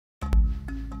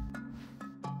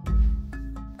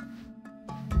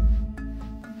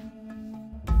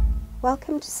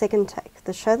Welcome to Second Take,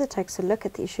 the show that takes a look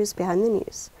at the issues behind the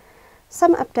news.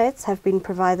 Some updates have been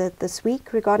provided this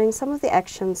week regarding some of the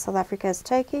actions South Africa is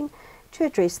taking to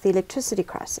address the electricity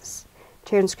crisis.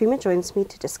 Terence Creamer joins me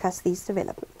to discuss these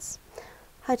developments.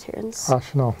 Hi Terence. Hi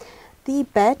Chanel. The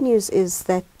bad news is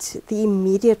that the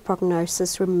immediate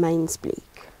prognosis remains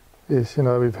bleak. Yes,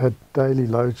 we've had daily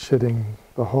load shedding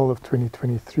the whole of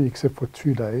 2023 except for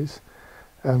 2 days.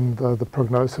 And the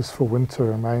prognosis for winter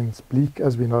remains bleak.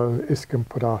 As we know, Eskom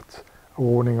put out a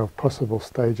warning of possible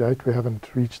stage 8. We haven't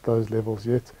reached those levels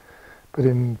yet. But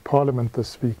in Parliament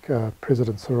this week,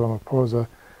 President Cyril Ramaphosa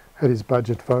had his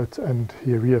budget vote and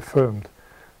he reaffirmed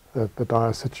the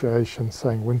dire situation,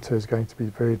 saying winter is going to be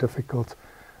very difficult,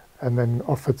 and then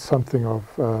offered something of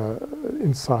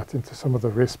insight into some of the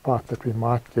respite that we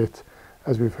might get,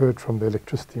 as we've heard from the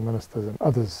electricity ministers and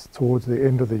others, towards the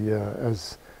end of the year,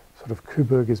 as sort of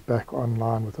Koeberg is back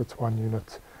online with its 1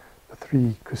 unit. The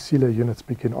 3 Kusile units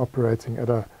begin operating at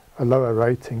a lower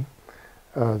rating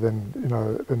than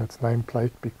its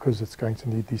nameplate, because it's going to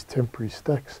need these temporary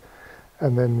stacks.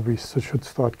 And then we should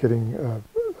start getting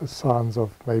signs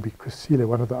of maybe Kusile,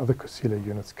 one of the other Kusile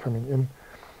units, coming in.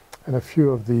 And a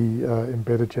few of the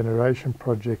embedded generation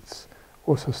projects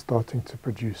also starting to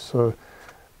produce. So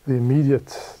the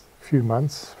immediate few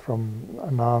months from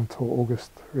now until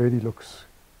August really looks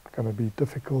going to be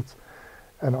difficult.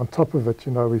 And on top of it,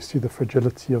 we see the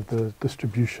fragility of the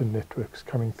distribution networks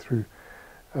coming through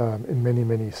in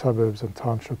many suburbs and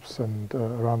townships and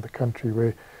around the country,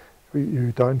 where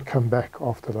you don't come back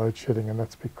after load shedding, and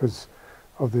that's because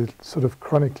of the sort of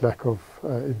chronic lack of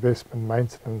investment,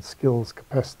 maintenance, skills,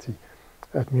 capacity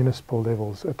at municipal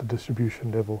levels, at the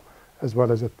distribution level, as well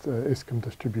as at Eskom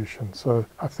distribution. So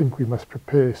I think we must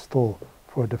prepare still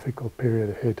for a difficult period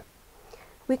ahead.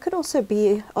 We could also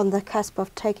be on the cusp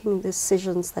of taking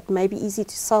decisions that may be easy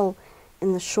to sell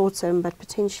in the short term, but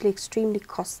potentially extremely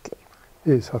costly.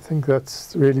 Yes, I think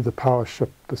that's really the Karpowership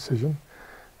decision.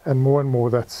 And more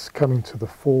that's coming to the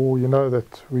fore. You know that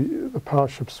the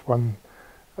Karpowership's won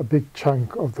a big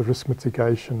chunk of the risk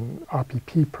mitigation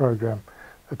RPP program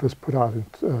that was put out in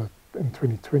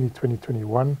 2020,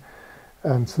 2021.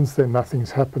 And since then,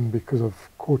 nothing's happened because of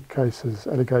court cases,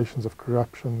 allegations of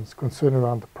corruption, concern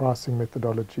around the pricing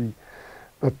methodology.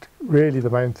 But really, the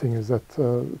main thing is that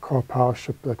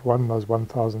Karpowership that won those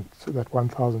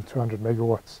 1,200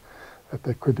 megawatts that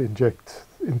they could inject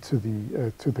into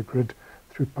the grid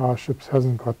through Karpowerships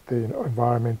hasn't got the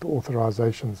environmental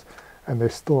authorizations, and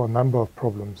there's still a number of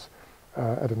problems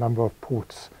at a number of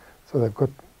ports. So they've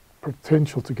got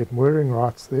potential to get mooring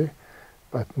rights there,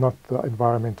 but not the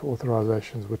environmental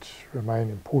authorizations, which remain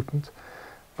important.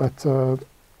 But the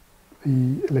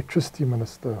electricity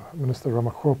minister, Minister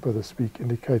Ramaphosa, this week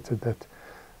indicated that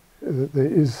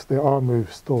there are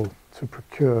moves still to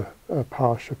procure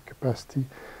Karpowership capacity.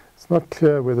 It's not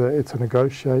clear whether it's a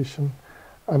negotiation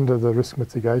under the risk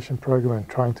mitigation program and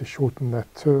trying to shorten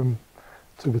that term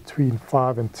to between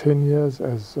 5 and 10 years,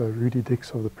 as Rudy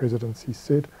Dix of the presidency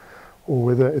said, or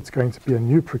whether it's going to be a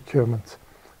new procurement,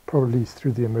 probably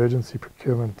through the emergency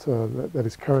procurement that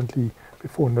is currently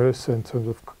before NERSA in terms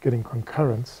of getting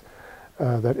concurrence,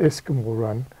 that Eskom will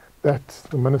run. That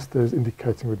the minister is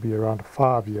indicating would be around a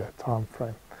 5-year time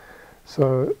frame.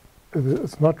 So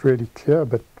it's not really clear,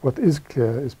 but what is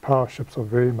clear is Karpowerships are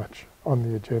very much on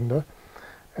the agenda.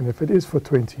 And if it is for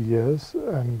 20 years,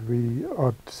 and we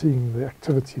are seeing the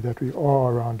activity that we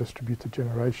are around distributed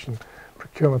generation,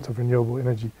 procurement of renewable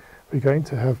energy, we're going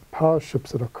to have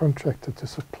Karpowerships that are contracted to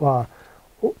supply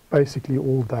basically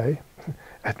all day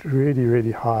at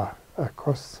really high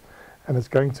costs, and it's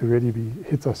going to really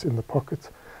hit us in the pocket.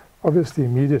 Obviously,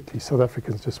 immediately, South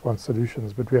Africans just want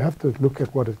solutions, but we have to look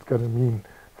at what it's going to mean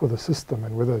for the system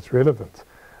and whether it's relevant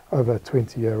over a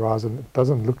 20-year horizon. It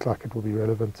doesn't look like it will be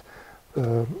relevant.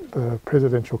 The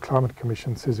Presidential Climate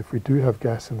Commission says if we do have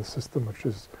gas in the system, which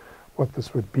is what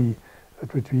this would be,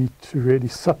 it would be to really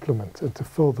supplement and to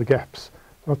fill the gaps,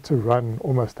 not to run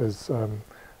almost as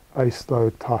base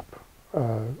load type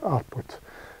output,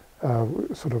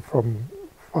 sort of from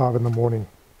 5 in the morning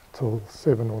till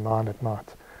 7 or 9 at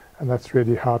night. And that's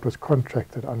really how it was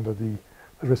contracted under the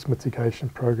risk mitigation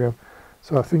program.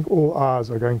 So I think all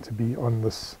eyes are going to be on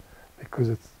this, because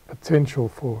it's potential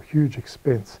for huge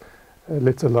expense,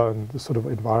 let alone the sort of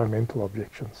environmental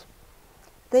objections.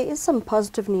 There is some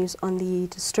positive news on the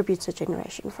distributed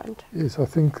generation front. Yes, I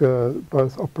think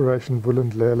both Operation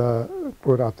Vulindlela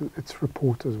brought out its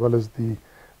report, as well as the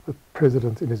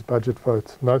President in his budget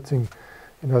vote, noting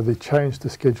the change to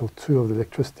Schedule 2 of the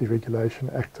Electricity Regulation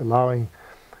Act, allowing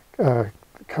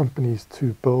companies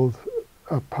to build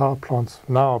power plants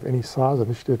now of any size.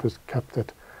 Initially it was capped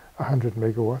at 100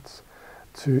 megawatts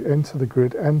to enter the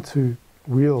grid and to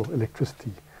wheel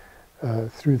electricity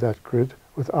through that grid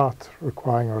without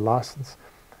requiring a license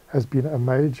has been a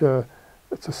major,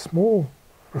 it's a small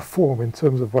reform in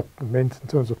terms of what it meant in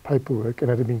terms of paperwork,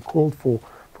 and it had been called for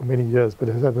many years, but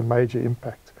it has had a major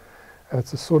impact. And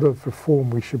it's a sort of reform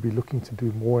we should be looking to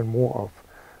do more and more of,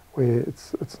 where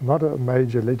it's not a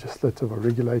major legislative or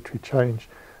regulatory change,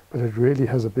 but it really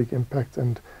has a big impact.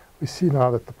 And we see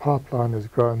now that the pipeline has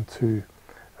grown to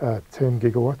 10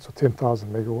 gigawatts or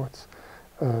 10,000 megawatts,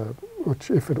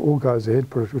 which if it all goes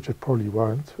ahead, which it probably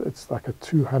won't, it's like a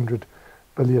 200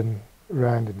 billion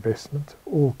rand investment,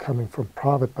 all coming from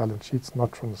private balance sheets,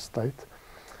 not from the state.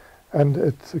 And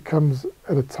it comes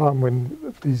at a time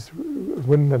when these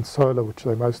wind and solar, which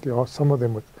they mostly are, some of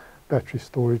them with battery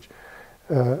storage,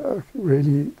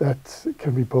 really that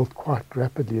can be built quite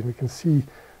rapidly. And we can see,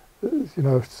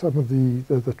 some of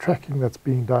the tracking that's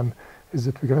being done is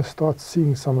that we're going to start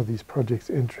seeing some of these projects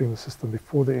entering the system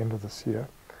before the end of this year,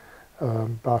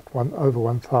 about over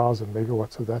 1,000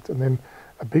 megawatts of that, and then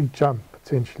a big jump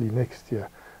potentially next year,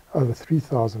 over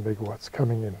 3,000 megawatts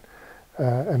coming in.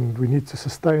 And we need to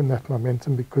sustain that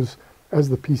momentum because, as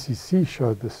the PCC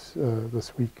showed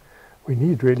this week, we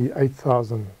need really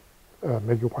 8,000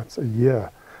 megawatts a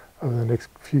year over the next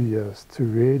few years to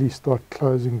really start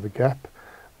closing the gap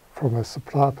from a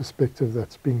supply perspective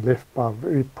that's being left by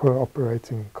very poor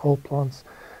operating coal plants,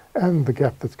 and the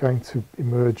gap that's going to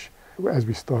emerge as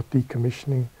we start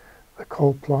decommissioning the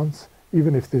coal plants.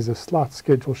 Even if there's a slight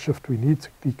schedule shift, we need to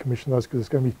decommission those because it's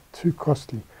going to be too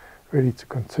costly really to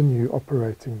continue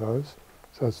operating those.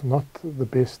 So it's not the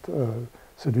best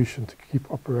solution to keep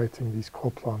operating these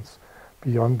coal plants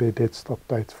beyond their dead stop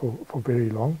dates for very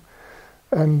long.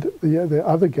 And the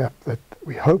other gap that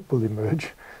we hope will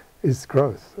emerge is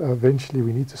growth. Eventually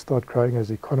we need to start growing as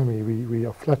an economy. We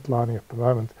are flatlining at the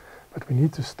moment, but we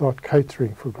need to start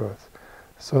catering for growth.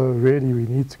 So really we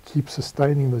need to keep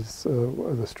sustaining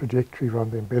this trajectory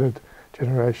around the embedded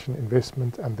generation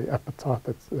investment and the appetite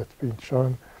that's been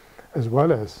shown, as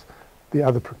well as the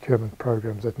other procurement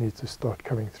programs that need to start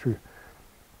coming through.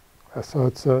 So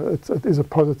it is a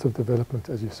positive development,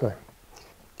 as you say.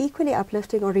 Equally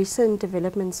uplifting are recent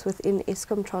developments within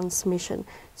Eskom transmission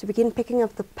to begin picking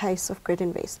up the pace of grid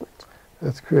investment.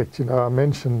 That's correct. I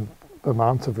mentioned the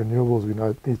amount of renewables we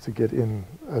need to get in,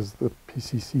 as the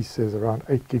PCC says, around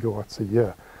 8 gigawatts a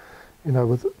year.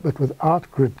 But without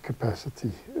grid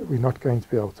capacity, we're not going to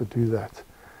be able to do that.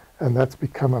 And that's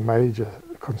become a major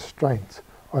constraint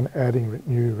on adding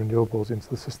new renewables into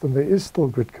the system. There is still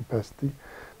grid capacity,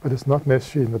 but it's not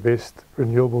necessarily in the best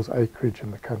renewables acreage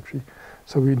in the country.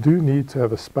 So we do need to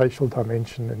have a spatial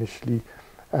dimension initially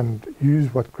and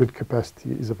use what grid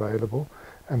capacity is available.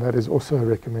 And that is also a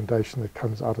recommendation that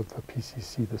comes out of the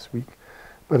PCC this week.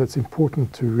 But it's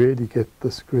important to really get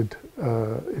this grid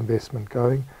investment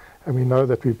going. And we know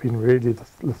that we've been really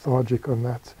lethargic on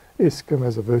that. Eskom,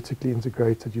 as a vertically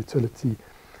integrated utility,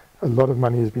 a lot of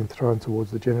money has been thrown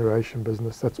towards the generation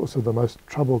business. That's also the most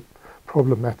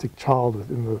problematic child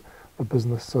within the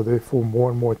business. So therefore more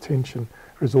and more attention,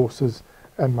 resources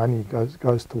and money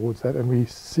goes towards that. And we're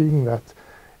seeing that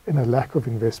in a lack of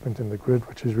investment in the grid,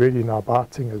 which is really now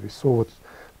biting, as we saw with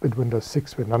bid window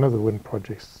 6, where none of the wind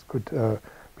projects could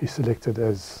be selected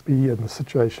as be in the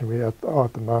situation we are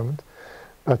at the moment.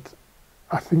 But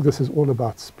I think this is all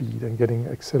about speed and getting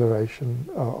acceleration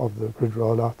of the grid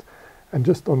rollout. And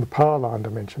just on the power line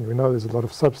dimension, we know there's a lot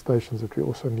of substations that we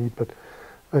also need, but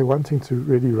they're wanting to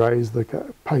really raise the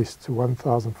pace to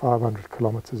 1,500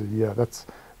 kilometers a year. That's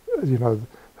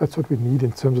what we need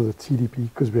in terms of the TDP,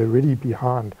 because we're already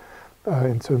behind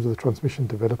in terms of the transmission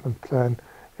development plan,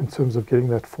 in terms of getting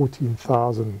that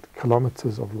 14,000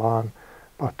 kilometers of line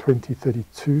by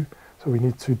 2032. So we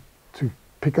need to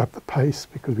pick up the pace,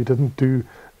 because we didn't do,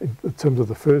 in terms of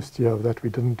the first year of that, we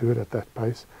didn't do it at that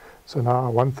pace. So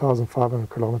now 1,500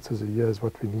 kilometers a year is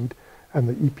what we need, and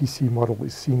the EPC model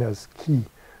is seen as key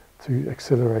to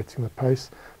accelerating the pace.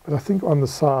 But I think on the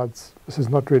sides, this is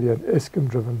not really an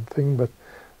Eskom-driven thing, but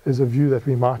there's a view that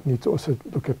we might need to also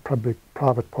look at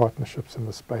public-private partnerships in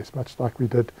the space, much like we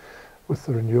did with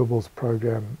the renewables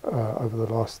program over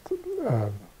the last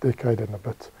decade and a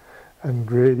bit.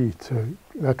 And really,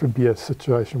 that would be a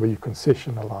situation where you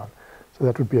concession a line. So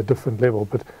that would be a different level.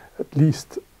 But at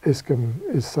least Eskom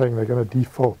is saying they're going to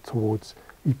default towards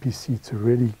EPC to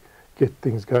really get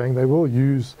things going. They will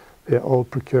use their old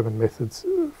procurement methods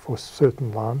for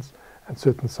certain lines and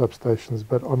certain substations,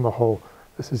 but on the whole,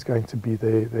 this is going to be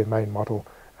their main model,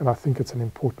 and I think it's an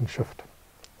important shift.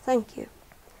 Thank you.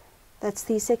 That's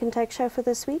the Second Take show for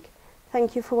this week.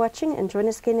 Thank you for watching, and join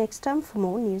us again next time for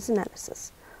more news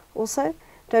analysis. Also,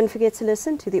 don't forget to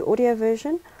listen to the audio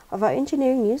version of our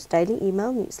Engineering News Daily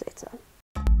Email newsletter.